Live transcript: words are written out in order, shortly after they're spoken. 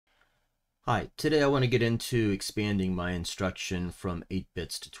Hi, today I want to get into expanding my instruction from 8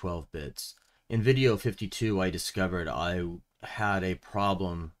 bits to 12 bits. In video 52, I discovered I had a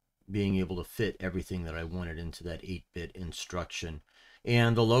problem being able to fit everything that I wanted into that 8-bit instruction.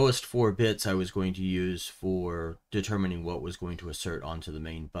 And the lowest 4 bits I was going to use for determining what was going to assert onto the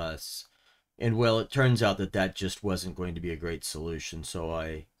main bus. And well, it turns out that that just wasn't going to be a great solution. So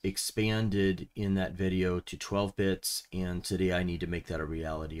I expanded in that video to 12 bits, and today I need to make that a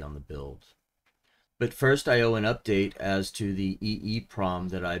reality on the build. But first I owe an update as to the EEPROM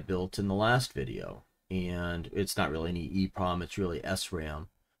that I built in the last video. And it's not really an EEPROM, it's really SRAM.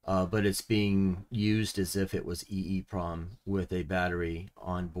 But it's being used as if it was EEPROM with a battery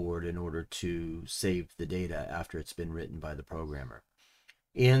on board in order to save the data after it's been written by the programmer.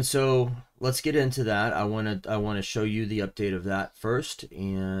 And so let's get into that. I want to show you the update of that first,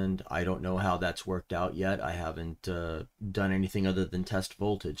 and I don't know how that's worked out yet. I haven't done anything other than test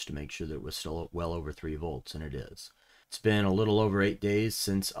voltage to make sure that it was still well over 3 volts, and it is. It's been a little over 8 days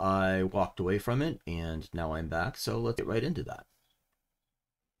since I walked away from it, and now I'm back, so let's get right into that.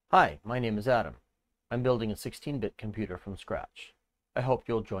 Hi, my name is Adam. I'm building a 16-bit computer from scratch. I hope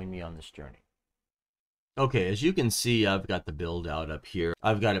you'll join me on this journey. Okay, as you can see, I've got the build out up here.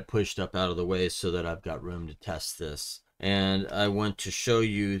 I've got it pushed up out of the way so that I've got room to test this. And I want to show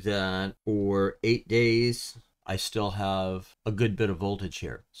you that for 8 days, I still have a good bit of voltage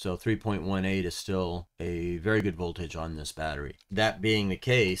here. So 3.18 is still a very good voltage on this battery. That being the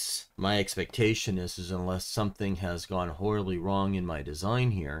case, my expectation is unless something has gone horribly wrong in my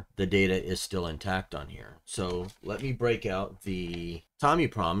design here, the data is still intact on here. So let me break out the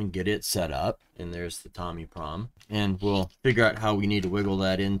TommyProm and get it set up. And there's the TommyProm. And we'll figure out how we need to wiggle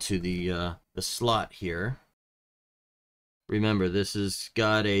that into the slot here. Remember, this has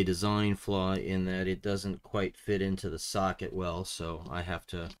got a design flaw in that it doesn't quite fit into the socket well, so I have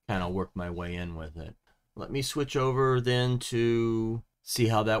to kind of work my way in with it. Let me switch over then to see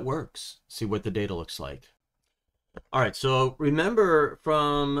how that works, see what the data looks like. All right, so remember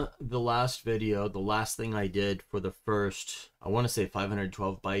from the last video, the last thing I did for the first, I want to say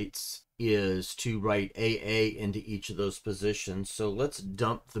 512 bytes, is to write AA into each of those positions. So let's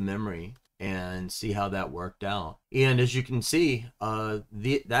dump the memory and see how that worked out. And as you can see,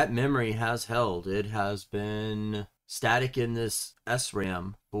 that memory has held. It has been static in this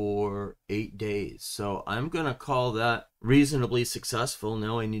SRAM for 8 days. So I'm going to call that reasonably successful.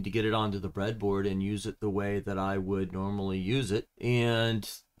 Now I need to get it onto the breadboard and use it the way that I would normally use it and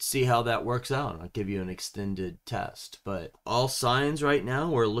see how that works out. I'll give you an extended test, but all signs right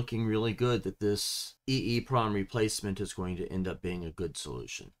now are looking really good that this EEPROM replacement is going to end up being a good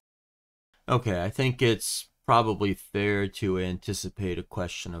solution. Okay, I think it's probably fair to anticipate a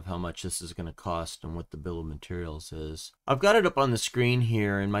question of how much this is going to cost and what the bill of materials is. I've got it up on the screen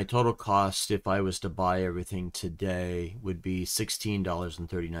here, and my total cost if I was to buy everything today would be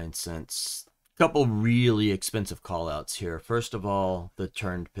 $16.39. Couple really expensive callouts here. First of all, the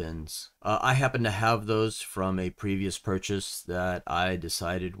turned pins. I happen to have those from a previous purchase that I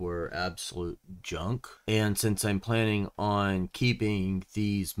decided were absolute junk. And since I'm planning on keeping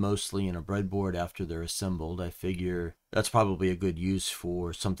these mostly in a breadboard after they're assembled, I figure that's probably a good use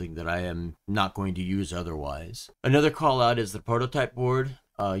for something that I am not going to use otherwise. Another callout is the prototype board.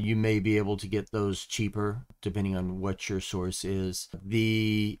 You may be able to get those cheaper depending on what your source is.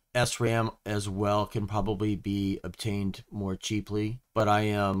 The SRAM as well can probably be obtained more cheaply, but I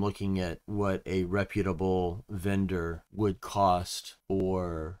am looking at what a reputable vendor would cost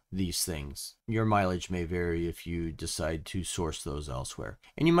for these things. Your mileage may vary if you decide to source those elsewhere,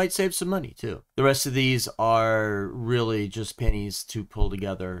 and you might save some money too. The rest of these are really just pennies to pull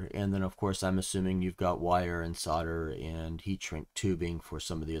together, and then of course I'm assuming you've got wire and solder and heat shrink tubing for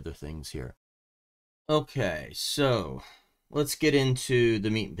some of the other things here. Okay, so let's get into the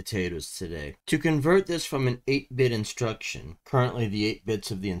meat and potatoes today. To convert this from an 8-bit instruction, currently the 8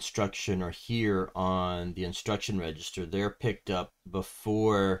 bits of the instruction are here on the instruction register. They're picked up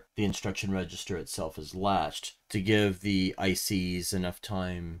before the instruction register itself is latched to give the ICs enough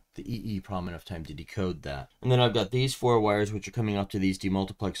time, the EEPROM enough time to decode that. And then I've got these 4 wires which are coming up to these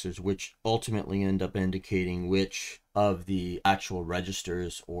demultiplexers, which ultimately end up indicating which of the actual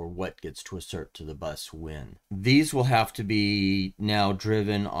registers or what gets to assert to the bus when. These will have to be now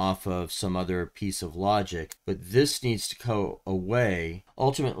driven off of some other piece of logic, but this needs to go away.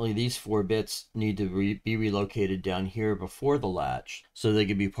 Ultimately, these 4 bits need to be relocated down here before the latch so they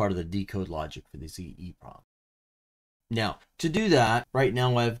can be part of the decode logic for this EEPROM. Now, to do that, right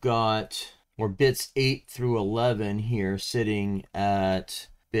now I've got bits 8 through 11 here sitting at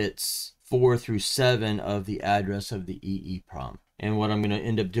bits 4 through 7 of the address of the EEPROM. And what I'm going to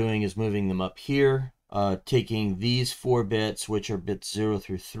end up doing is moving them up here, taking these 4 bits, which are bits 0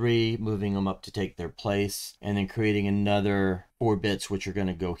 through 3, moving them up to take their place, and then creating another 4 bits, which are going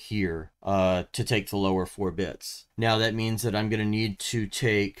to go here to take the lower 4 bits. Now that means that I'm going to need to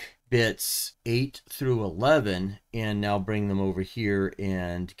take bits 8 through 11 and now bring them over here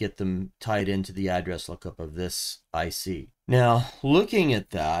and get them tied into the address lookup of this IC. Now, looking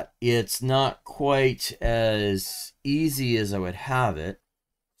at that, it's not quite as easy as I would have it.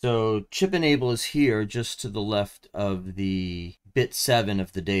 So chip enable is here just to the left of the bit 7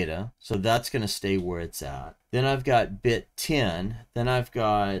 of the data. So that's going to stay where it's at. Then I've got bit 10. Then I've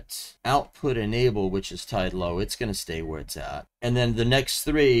got output enable, which is tied low. It's going to stay where it's at. And then the next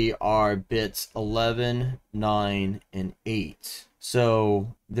 3 are bits 11, 9, and 8.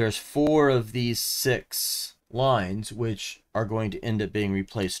 So there's 4 of these 6 lines which are going to end up being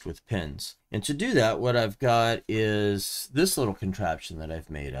replaced with pins. And to do that, what I've got is this little contraption that I've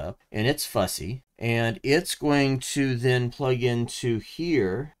made up, and it's fussy, and it's going to then plug into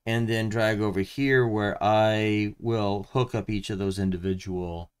here and then drag over here where I will hook up each of those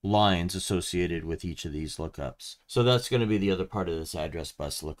individual lines associated with each of these lookups. So that's going to be the other part of this address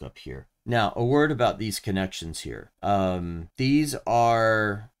bus lookup here. Now, a word about these connections here. These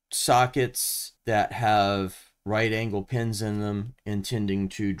are sockets that have right angle pins in them, intending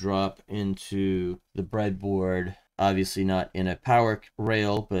to drop into the breadboard, obviously not in a power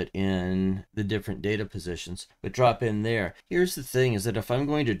rail, but in the different data positions, but drop in there. Here's the thing, is that if I'm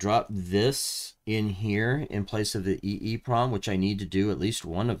going to drop this in here in place of the EEPROM, which I need to do at least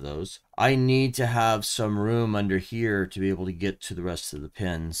one of those, I need to have some room under here to be able to get to the rest of the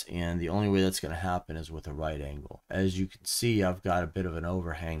pins, and the only way that's going to happen is with a right angle. As you can see, I've got a bit of an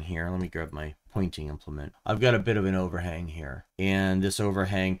overhang here. Let me grab my pointing implement. I've got a bit of an overhang here, and this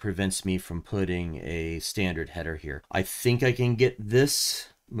overhang prevents me from putting a standard header here. I think I can get this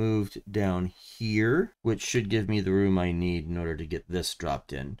moved down here, which should give me the room I need in order to get this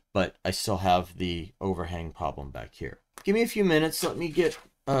dropped in, but I still have the overhang problem back here. Give me a few minutes, let me get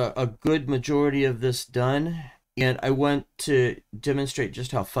a good majority of this done, and I want to demonstrate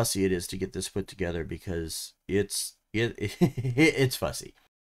just how fussy it is to get this put together, because it's fussy.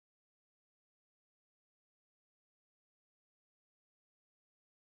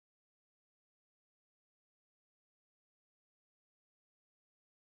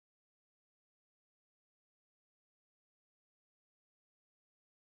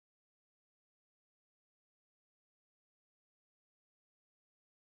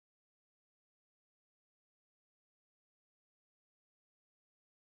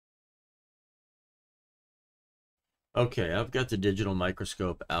 Okay, I've got the digital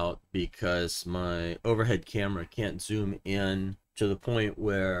microscope out because my overhead camera can't zoom in to the point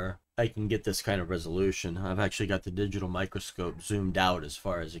where I can get this kind of resolution. I've actually got the digital microscope zoomed out as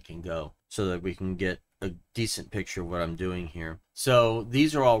far as it can go so that we can get a decent picture of what I'm doing here. So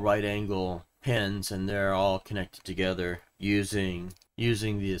these are all right angle pins, and they're all connected together using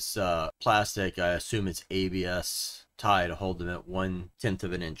this plastic. I assume it's ABS tie to hold them at 1/10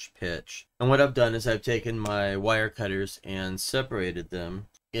 of an inch pitch. And what I've done is I've taken my wire cutters and separated them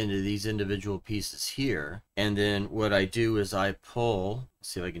into these individual pieces here. And then what I do is I pull, let's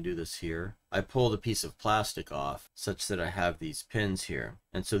see if I can do this here. I pull the piece of plastic off such that I have these pins here.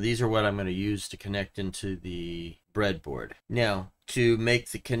 And so these are what I'm going to use to connect into the breadboard. Now, to make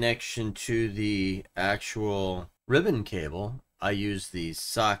the connection to the actual ribbon cable, I use these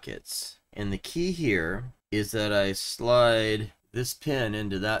sockets. And the key here is that I slide this pin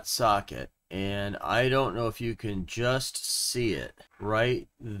into that socket, and I don't know if you can just see it right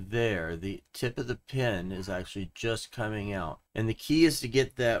there. The tip of the pin is actually just coming out, and the key is to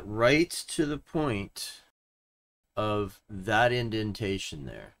get that right to the point of that indentation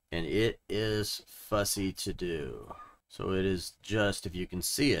there, and it is fussy to do. So it is just, if you can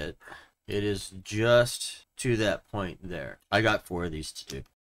see it, it is just to that point there. I got 4 of these to do.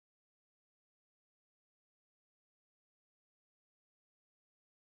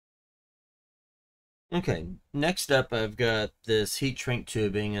 Okay, next up I've got this heat shrink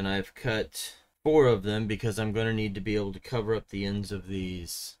tubing, and I've cut 4 of them because I'm going to need to be able to cover up the ends of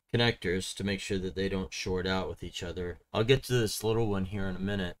these connectors to make sure that they don't short out with each other. I'll get to this little one here in a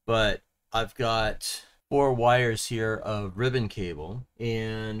minute, but I've got 4 wires here of ribbon cable,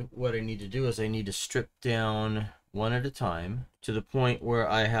 and what I need to do is I need to strip down one at a time to the point where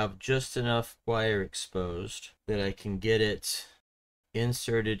I have just enough wire exposed that I can get it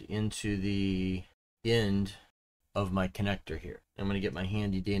inserted into the end of my connector here. I'm going to get my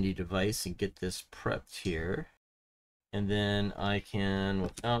handy dandy device and get this prepped here, and then I can,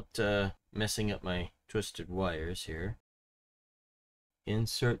 without messing up my twisted wires here,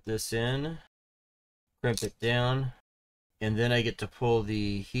 insert this in, crimp it down, and then I get to pull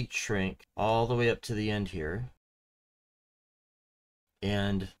the heat shrink all the way up to the end here.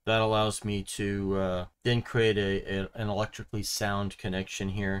 And that allows me to then create an electrically sound connection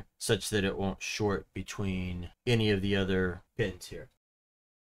here such that it won't short between any of the other pins here.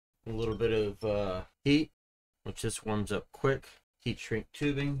 A little bit of heat, which just warms up quick, heat shrink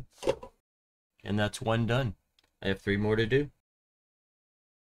tubing, and that's one done. I have 3 more to do.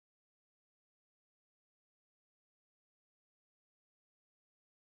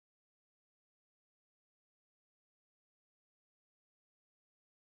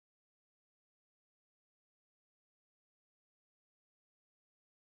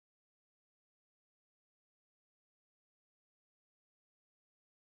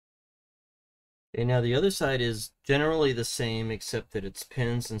 Okay, now the other side is generally the same except that it's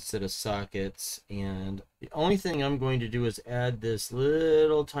pins instead of sockets, and the only thing I'm going to do is add this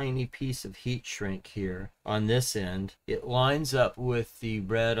little tiny piece of heat shrink here on this end. It lines up with the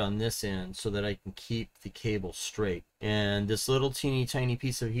red on this end so that I can keep the cable straight, and this little teeny tiny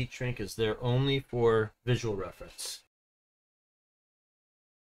piece of heat shrink is there only for visual reference.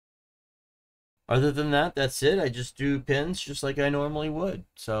 Other than that, that's it. I just do pins just like I normally would.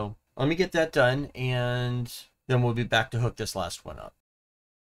 So let me get that done, and then we'll be back to hook this last one up.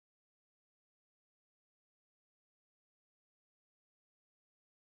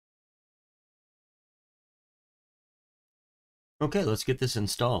 Okay, let's get this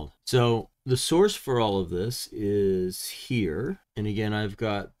installed. So the source for all of this is here. And again, I've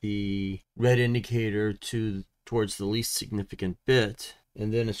got the red indicator towards the least significant bit.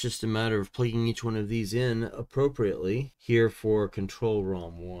 And then it's just a matter of plugging each one of these in appropriately here for control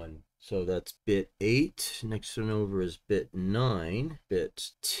ROM 1. So that's bit 8, next one over is bit 9,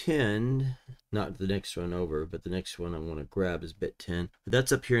 bit 10, not the next one over, but the next one I want to grab is bit 10. But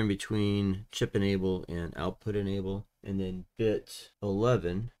that's up here in between chip enable and output enable, and then bit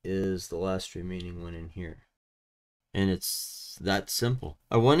 11 is the last remaining one in here. And it's that simple.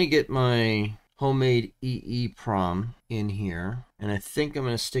 I want to get my homemade EEPROM in here, and I think I'm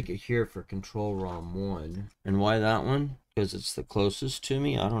going to stick it here for control ROM 1. And why that one? Because it's the closest to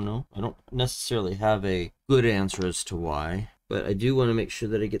me. I don't know. I don't necessarily have a good answer as to why, but I do want to make sure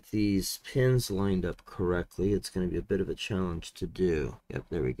that I get these pins lined up correctly. It's going to be a bit of a challenge to do. Yep,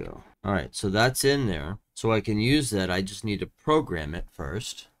 there we go. All right, so that's in there. So I can use that. I just need to program it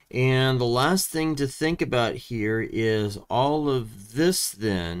first. And the last thing to think about here is all of this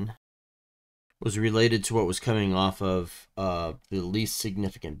then was related to what was coming off of the least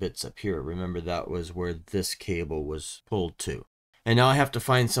significant bits up here. Remember, that was where this cable was pulled to. And now I have to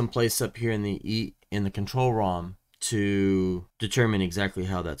find some place up here in the control ROM to determine exactly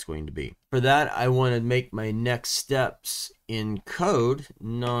how that's going to be. For that, I want to make my next steps in code,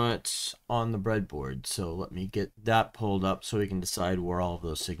 not on the breadboard. So let me get that pulled up so we can decide where all of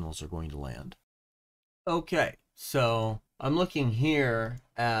those signals are going to land. Okay, so I'm looking here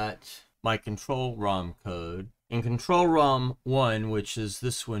at my control ROM code, and control ROM 1, which is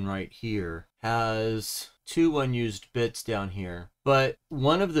this one right here, has 2 unused bits down here, but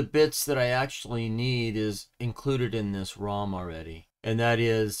one of the bits that I actually need is included in this ROM already, and that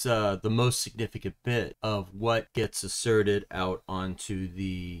is the most significant bit of what gets asserted out onto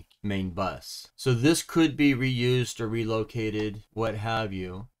the main bus. So this could be reused or relocated, what have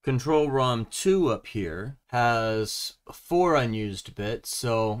you. Control ROM 2 up here has 4 unused bits,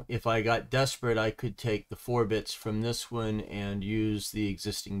 so if I got desperate, I could take the 4 bits from this one and use the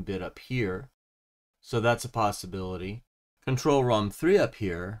existing bit up here. So that's a possibility. Control ROM 3 up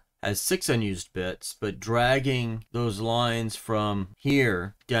here has 6 unused bits, but dragging those lines from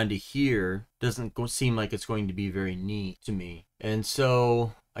here down to here doesn't seem like it's going to be very neat to me. And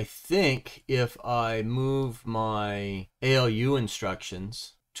so I think if I move my ALU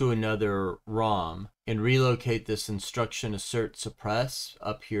instructions to another ROM and relocate this instruction assert suppress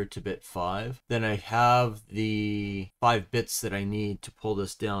up here to bit 5, then I have the 5 bits that I need to pull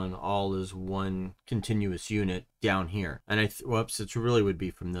this down all as one continuous unit down here. And whoops, it really would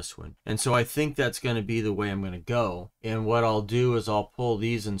be from this one. And so I think that's going to be the way I'm going to go. And what I'll do is I'll pull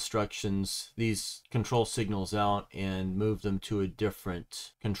these instructions, these control signals out, and move them to a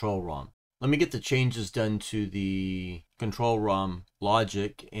different control ROM. Let me get the changes done to the control ROM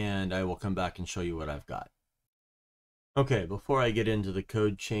logic, and I will come back and show you what I've got. Okay, before I get into the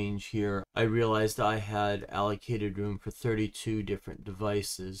code change here, I realized I had allocated room for 32 different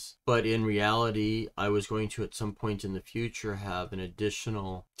devices, but in reality, I was going to at some point in the future have an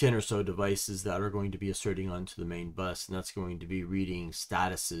additional 10 or so devices that are going to be asserting onto the main bus, and that's going to be reading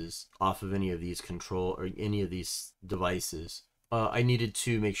statuses off of any of these control or any of these devices. I needed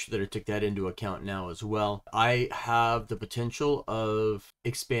to make sure that I took that into account now as well. I have the potential of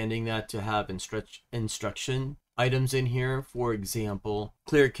expanding that to have instruction items in here. For example,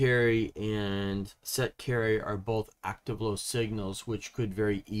 clear carry and set carry are both active low signals, which could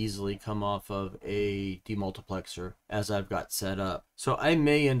very easily come off of a demultiplexer as I've got set up. So I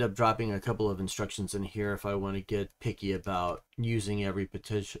may end up dropping a couple of instructions in here if I want to get picky about using every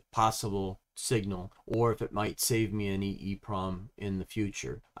possible signal, or if it might save me an EEPROM in the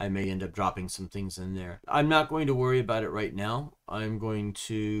future. I may end up dropping some things in there. I'm not going to worry about it right now. I'm going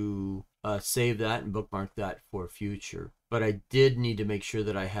to save that and bookmark that for future. But I did need to make sure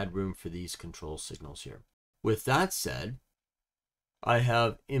that I had room for these control signals here. With that said, I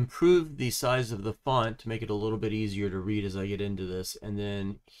have improved the size of the font to make it a little bit easier to read as I get into this. And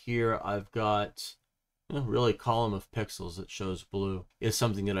then here I've got really column of pixels that shows blue is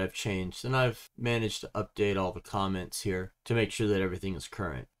something that I've changed. And I've managed to update all the comments here to make sure that everything is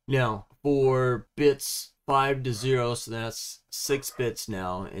current. Now for bits 5 to 0, so that's 6 bits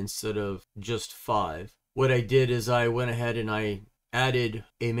now instead of just 5. What I did is I went ahead and I added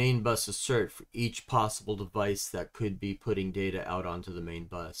a main bus assert for each possible device that could be putting data out onto the main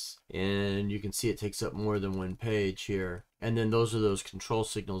bus. And you can see it takes up more than one page here. And then those are those control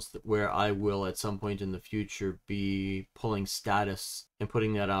signals where I will at some point in the future be pulling status and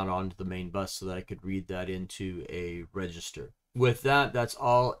putting that out onto the main bus so that I could read that into a register. With that, that's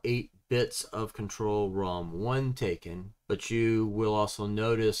all 8 bits of control ROM 1 taken, but you will also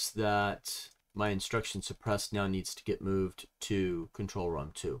notice that my instruction suppressed now needs to get moved to control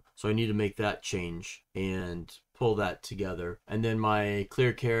ROM 2. So I need to make that change and pull that together. And then my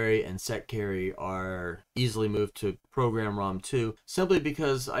clear carry and set carry are easily moved to program ROM 2 simply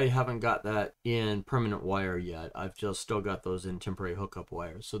because I haven't got that in permanent wire yet. I've just still got those in temporary hookup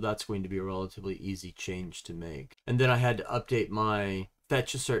wires. So that's going to be a relatively easy change to make. And then I had to update my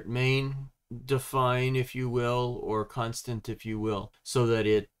fetch assert main define, if you will, or constant, if you will, so that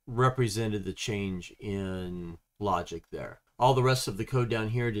it represented the change in logic there. All the rest of the code down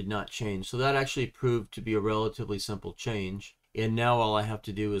here did not change, so that actually proved to be a relatively simple change. And now all I have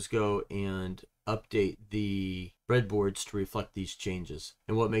to do is go and update the breadboards to reflect these changes.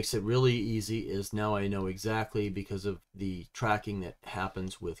 And what makes it really easy is now I know exactly, because of the tracking that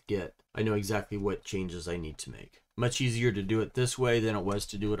happens with Git, I know exactly what changes I need to make. Much easier to do it this way than it was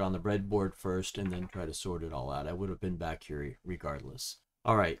to do it on the breadboard first and then try to sort it all out. I would have been back here regardless.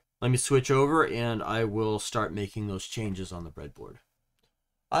 All right, let me switch over and I will start making those changes on the breadboard.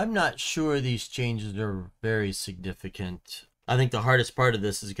 I'm not sure these changes are very significant. I think the hardest part of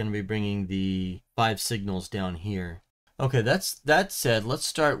this is going to be bringing the 5 signals down here. Okay, that said, let's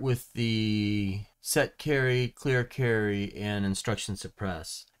start with the set carry, clear carry, and instruction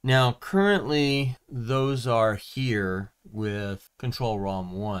suppress. Now, currently, those are here with control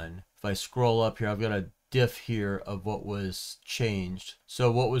ROM 1. If I scroll up here, I've got a diff here of what was changed.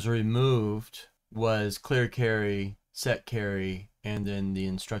 So what was removed was clear carry, set carry, and then the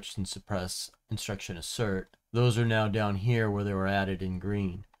instruction suppress, instruction assert. Those are now down here where they were added in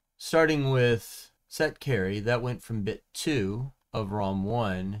green. Starting with set carry, that went from bit 2 of ROM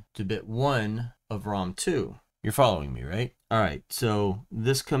 1 to bit 1 of ROM 2. You're following me, right? All right, so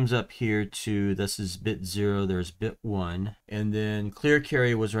this comes up here to, this is bit 0, there's bit 1, and then clear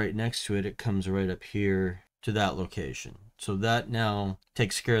carry was right next to it. It comes right up here to that location. So that now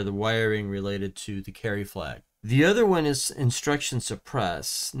takes care of the wiring related to the carry flag. The other one is instruction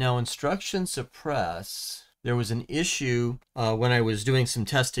suppress. Now, instruction suppress, there was an issue when I was doing some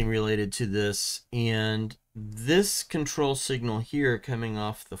testing related to this, and this control signal here coming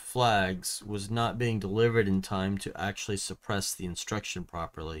off the flags was not being delivered in time to actually suppress the instruction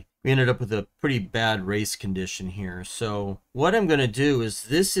properly. We ended up with a pretty bad race condition here. So what I'm going to do is,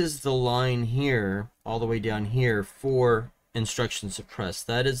 this is the line here, all the way down here for instruction suppress.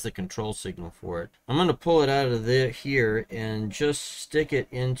 That is the control signal for it. I'm going to pull it out of here and just stick it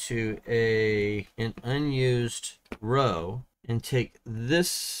into an unused row and take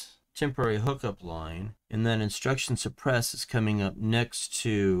this temporary hookup line, and then instruction suppress is coming up next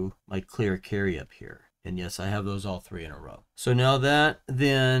to my clear carry up here. And yes, I have those all 3 in a row. So now that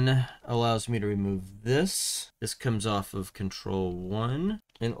then allows me to remove this. This comes off of control 1,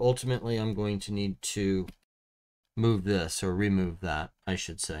 and ultimately I'm going to need to move this, or remove that, I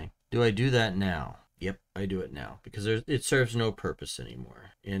should say. Do I do that now? Yep, I do it now, because it serves no purpose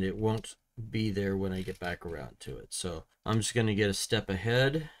anymore, and it won't be there when I get back around to it. So I'm just going to get a step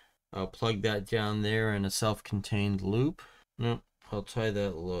ahead. I'll plug that down there in a self-contained loop. Nope, I'll tie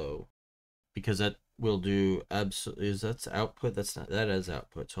that low, because that will do absolutely, that's output, that's not, that is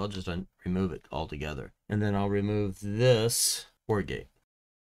output. So I'll just remove it altogether. And then I'll remove this OR gate.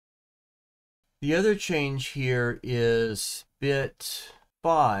 The other change here is bit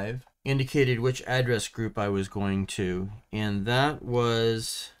 5 indicated which address group I was going to, and that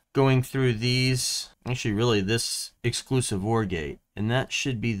was going through these, actually really this exclusive OR gate, and that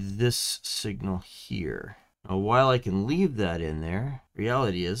should be this signal here. Now while I can leave that in there,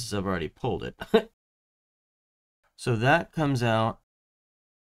 reality is I've already pulled it. So that comes out,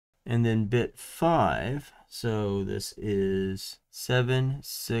 and then bit 5, so this is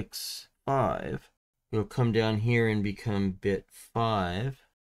 765, will come down here and become bit 5.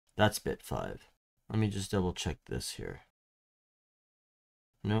 That's bit 5. Let me just double check this here.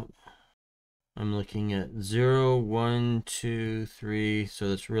 Nope. I'm looking at 0, 1, 2, 3, so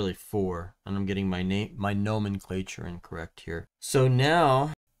that's really 4, and I'm getting my nomenclature incorrect here. So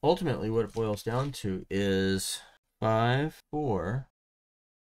now, ultimately what it boils down to is 5, 4,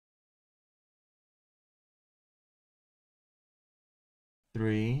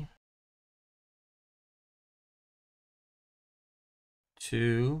 3,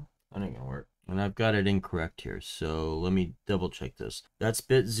 2, that ain't gonna work. And I've got it incorrect here, so let me double check this. That's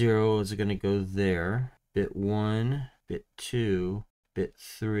bit 0 is gonna go there. Bit 1, bit 2, bit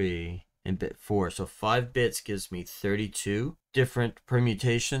 3, and bit 4. So 5 bits gives me 32 different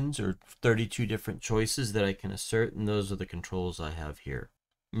permutations or 32 different choices that I can assert, and those are the controls I have here.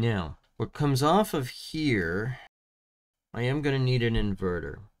 Now, what comes off of here, I am going to need an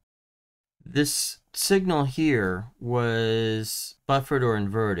inverter. This signal here was buffered or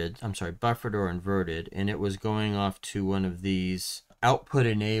inverted, and it was going off to one of these output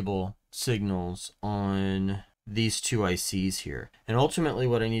enable signals on these two ICs here. And ultimately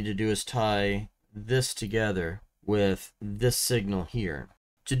what I need to do is tie this together with this signal here.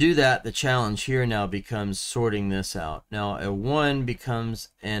 To do that, the challenge here now becomes sorting this out. Now a 1 becomes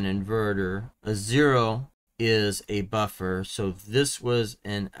an inverter, a 0 is a buffer, so this was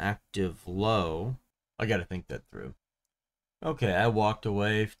an active low. I gotta think that through. Okay, I walked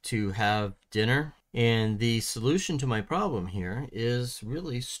away to have dinner, and the solution to my problem here is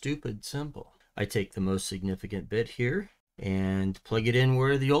really stupid simple. I take the most significant bit here and plug it in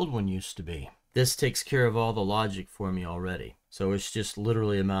where the old one used to be. This takes care of all the logic for me already. So it's just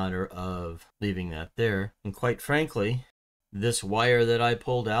literally a matter of leaving that there. And quite frankly, this wire that I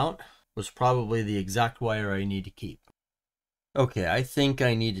pulled out was probably the exact wire I need to keep. Okay, I think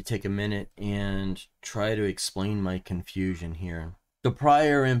I need to take a minute and try to explain my confusion here. The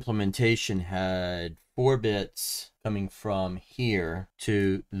prior implementation had 4 bits coming from here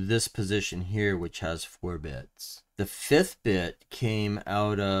to this position here, which has 4 bits. The 5th bit came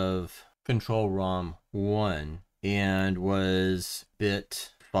out of control ROM 1 and was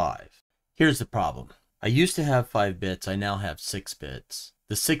bit 5. Here's the problem. I used to have 5 bits, I now have 6 bits.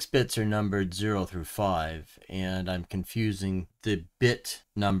 The 6 bits are numbered 0 through 5, and I'm confusing the bit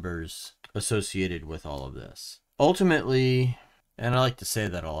numbers associated with all of this. Ultimately, and I like to say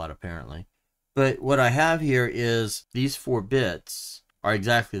that a lot apparently, but what I have here is these 4 bits are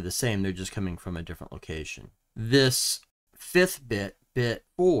exactly the same, they're just coming from a different location. This 5th bit, bit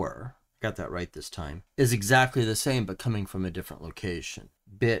 4, got that right this time, is exactly the same but coming from a different location.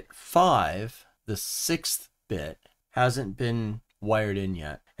 Bit 5, the 6th bit, hasn't been wired in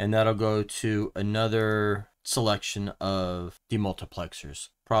yet, and that'll go to another selection of demultiplexers,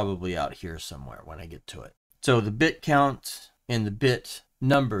 probably out here somewhere when I get to it. So the bit count and the bit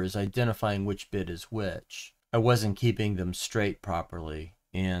numbers identifying which bit is which, I wasn't keeping them straight properly,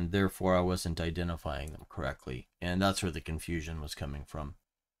 and therefore I wasn't identifying them correctly, and that's where the confusion was coming from.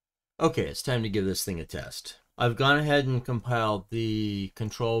 Okay, it's time to give this thing a test. I've gone ahead and compiled the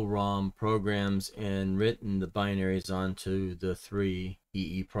control ROM programs and written the binaries onto the 3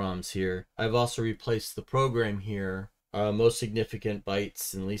 EEPROMs here. I've also replaced the program here, most significant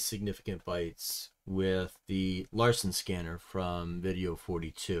bytes and least significant bytes, with the Larson scanner from video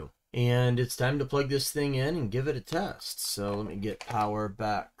 42. And it's time to plug this thing in and give it a test. So let me get power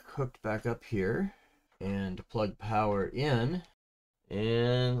hooked back up here and plug power in.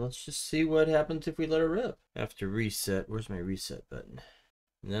 And let's just see what happens if we let it rip. I have to reset. Where's my reset button?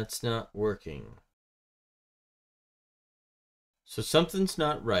 And that's not working. So something's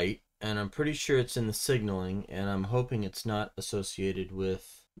not right, and I'm pretty sure it's in the signaling, and I'm hoping it's not associated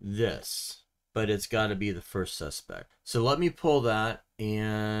with this, but it's got to be the first suspect. So let me pull that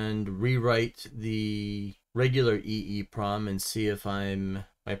and rewrite the regular EEPROM and see if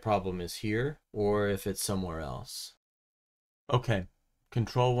my problem is here or if it's somewhere else. Okay.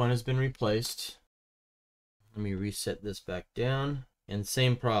 Control 1 has been replaced. Let me reset this back down, and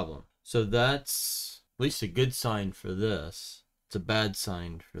same problem. So that's at least a good sign for this. It's a bad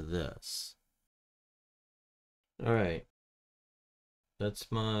sign for this. All right.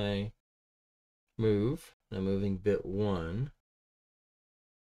 That's my move. I'm moving bit 1.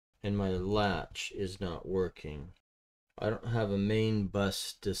 And my latch is not working. I don't have a main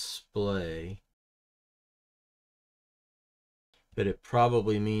bus display, but it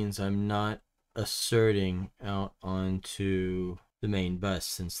probably means I'm not asserting out onto the main bus,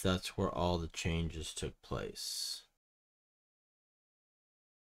 since that's where all the changes took place.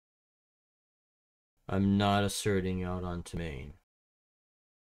 I'm not asserting out onto main.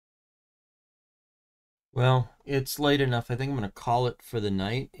 Well, it's late enough. I think I'm going to call it for the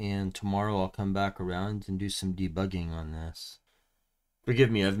night, and tomorrow I'll come back around and do some debugging on this. Forgive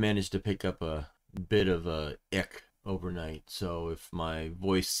me, I've managed to pick up a bit of a ick overnight, so if my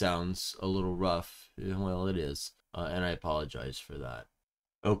voice sounds a little rough, well, it is, and I apologize for that.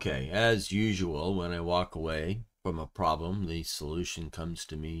 Okay, as usual, when I walk away from a problem, the solution comes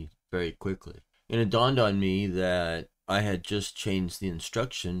to me very quickly. And it dawned on me that I had just changed the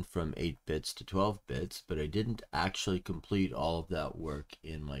instruction from 8 bits to 12 bits, but I didn't actually complete all of that work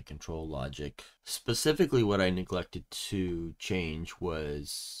in my control logic. Specifically, what I neglected to change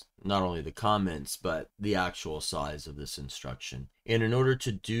was not only the comments, but the actual size of this instruction. And in order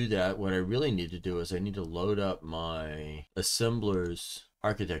to do that, what I really need to do is I need to load up my assembler's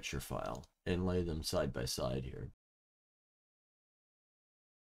architecture file and lay them side by side here.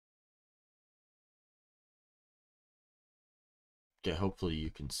 Okay, hopefully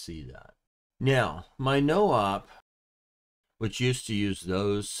you can see that. Now, my no-op, which used to use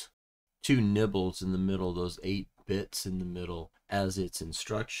those 2 nibbles in the middle, those 8 bits in the middle as its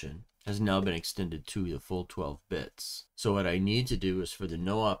instruction, has now been extended to the full 12 bits. So what I need to do is for the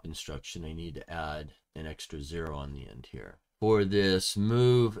no-op instruction, I need to add an extra 0 on the end here. For this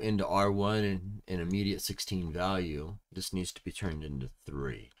move into R1 and an immediate 16 value, this needs to be turned into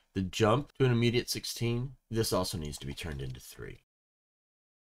 3. The jump to an immediate 16, this also needs to be turned into 3.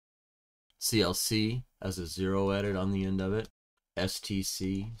 CLC has a 0 added on the end of it.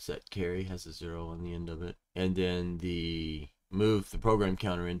 STC, set carry, has a 0 on the end of it. And then the move the program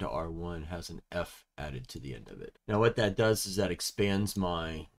counter into R1 has an F added to the end of it. Now what that does is that expands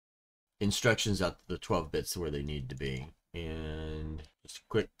my instructions out to the 12 bits where they need to be. And just a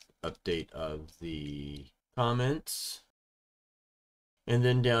quick update of the comments. And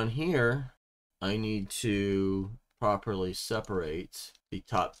then down here, I need to properly separate the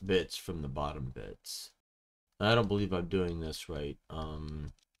top bits from the bottom bits. I don't believe I'm doing this right,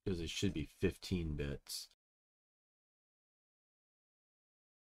 because it should be 15 bits.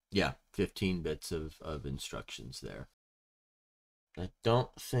 Yeah, 15 bits of instructions there. I don't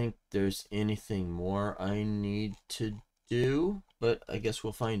think there's anything more I need to do, but I guess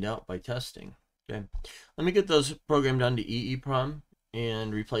we'll find out by testing. Okay, let me get those programmed onto EEPROM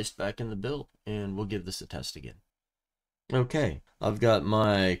and replaced back in the build, and we'll give this a test again. Okay, I've got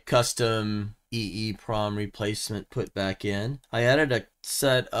my custom EEPROM replacement put back in. I added a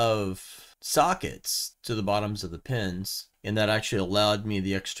set of sockets to the bottoms of the pins, and that actually allowed me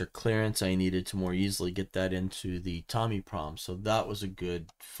the extra clearance I needed to more easily get that into the TommyPROM. So that was a good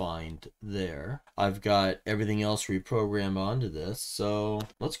find there. I've got everything else reprogrammed onto this, so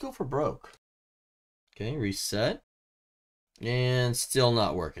let's go for broke. Okay, reset, and still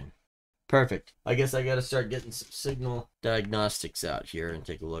not working. Perfect. I guess I got to start getting some signal diagnostics out here and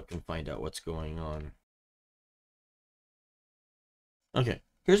take a look and find out what's going on. Okay,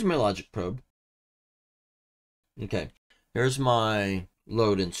 here's my logic probe. Okay, here's my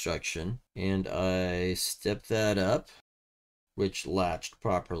load instruction, and I step that up, which latched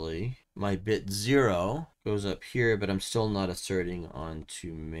properly. My bit 0 goes up here, but I'm still not asserting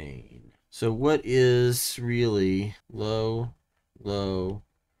onto main. So what is really low, low,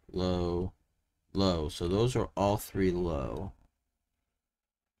 low, low? So those are all 3 low.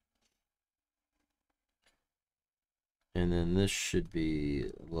 And then this should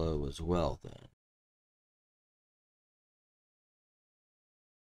be low as well then.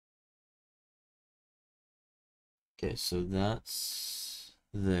 Okay, so that's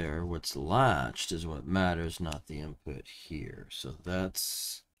there. What's latched is what matters, not the input here. So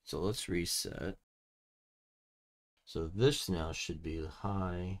let's reset. So this now should be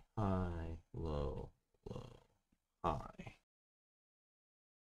high, high, low, low, high.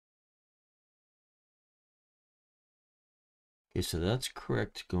 Okay, so that's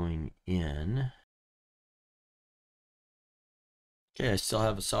correct going in. Okay, I still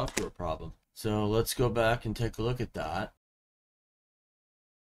have a software problem. So let's go back and take a look at that.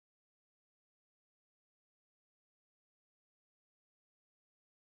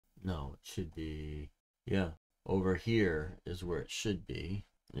 No, it should be, yeah, over here is where it should be.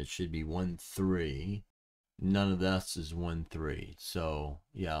 It should be 1, 3. none of this is 1-3. So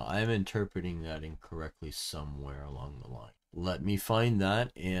yeah, I'm interpreting that incorrectly somewhere along the line. Let me find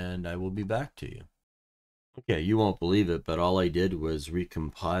that and I will be back to you. Okay, you won't believe it, but all I did was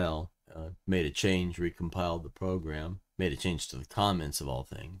recompile, made a change, recompiled the program, made a change to the comments of all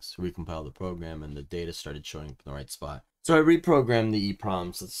things, recompiled the program, and the data started showing up in the right spot. So I reprogrammed the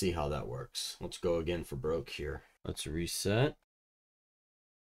EEPROMs. Let's see how that works. Let's go again for broke here. Let's reset.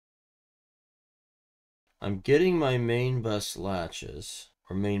 I'm getting my main bus latches,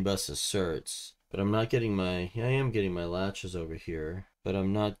 or main bus asserts, but I'm not getting I am getting my latches over here, but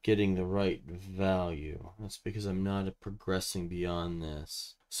I'm not getting the right value. That's because I'm not progressing beyond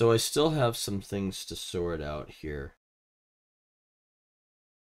this. So I still have some things to sort out here.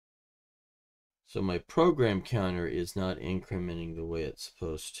 So my program counter is not incrementing the way it's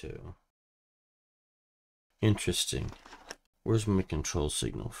supposed to. Interesting. Where's my control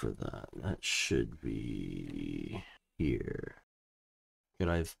signal for that? That should be here. Could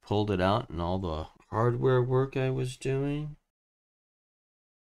I have pulled it out in all the hardware work I was doing?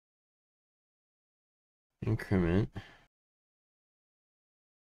 Increment.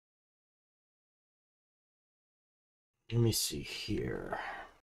 Let me see here.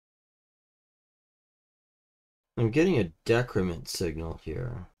 I'm getting a decrement signal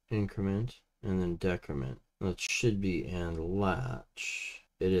here. Increment and then decrement. That should be and latch.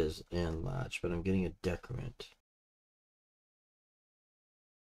 It is and latch, but I'm getting a decrement.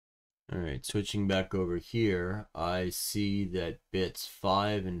 Alright, switching back over here, I see that bits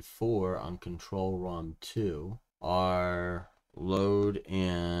 5 and 4 on control ROM 2 are load,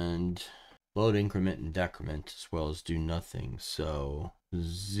 increment, and decrement, as well as do nothing. So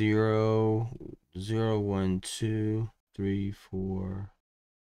 0, 0, 1, 2, 3, 4,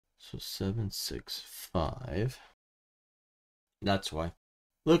 so 7, 6, 5. That's why.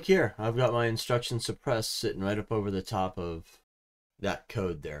 Look here, I've got my instruction suppressed sitting right up over the top of that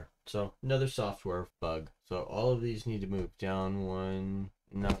code there. So another software bug. So all of these need to move down one.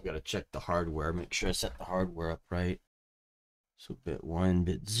 Now I've got to check the hardware, make sure I set the hardware up right. So bit 1,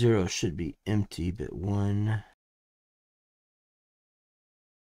 bit 0 should be empty, bit 1.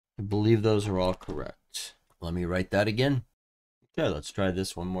 I believe those are all correct. Let me write that again. Okay, let's try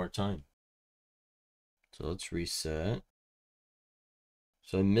this one more time. So let's reset.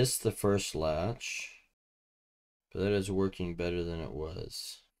 So I missed the first latch, but that is working better than it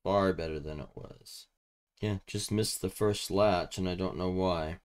was. Far better than it was. Yeah, just missed the first latch and I don't know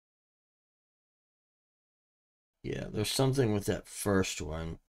why. Yeah, there's something with that first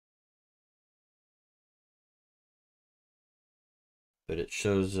one. But it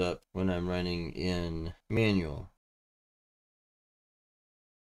shows up when I'm running in manual.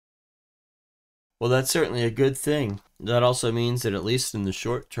 Well, that's certainly a good thing. That also means that at least in the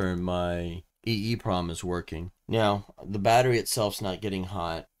short term, my EEPROM is working. Now, the battery itself's not getting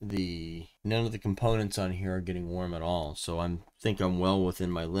hot. None of the components on here are getting warm at all. So I think I'm well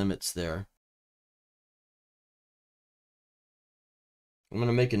within my limits there. I'm going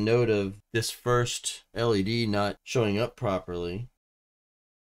to make a note of this first LED not showing up properly.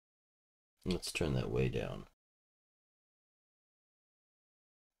 Let's turn that way down.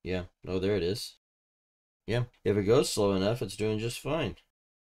 Yeah, oh, there it is. Yeah, if it goes slow enough, it's doing just fine.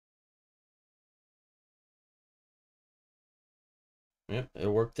 Yep, it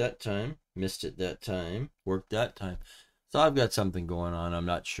worked that time. Missed it that time. Worked that time. So I've got something going on I'm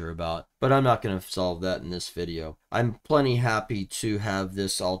not sure about, but I'm not going to solve that in this video. I'm plenty happy to have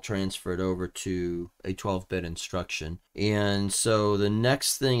this all transferred over to a 12-bit instruction. And so the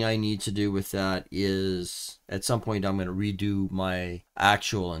next thing I need to do with that is at some point I'm going to redo my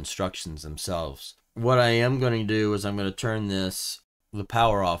actual instructions themselves. What I am going to do is I'm going to turn the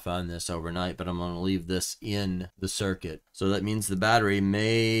power off on this overnight, but I'm going to leave this in the circuit. So that means the battery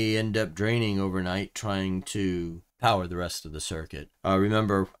may end up draining overnight trying to power the rest of the circuit.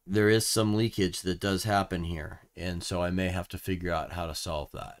 Remember, there is some leakage that does happen here, and so I may have to figure out how to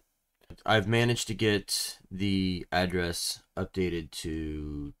solve that. I've managed to get the address updated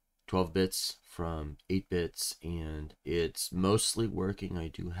to 12 bits from 8 bits, and it's mostly working. I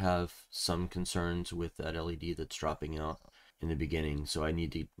do have some concerns with that LED that's dropping out in the beginning, so I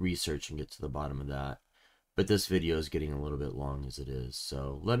need to research and get to the bottom of that. But this video is getting a little bit long as it is,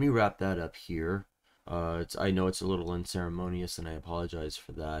 so let me wrap that up here. I know it's a little unceremonious, and I apologize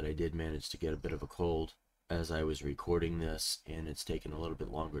for that. I did manage to get a bit of a cold as I was recording this, and it's taken a little bit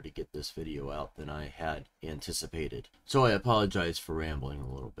longer to get this video out than I had anticipated. So I apologize for rambling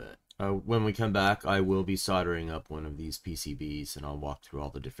a little bit. When we come back, I will be soldering up one of these PCBs, and I'll walk through all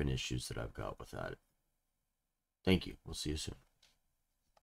the different issues that I've got with that. Thank you. We'll see you soon.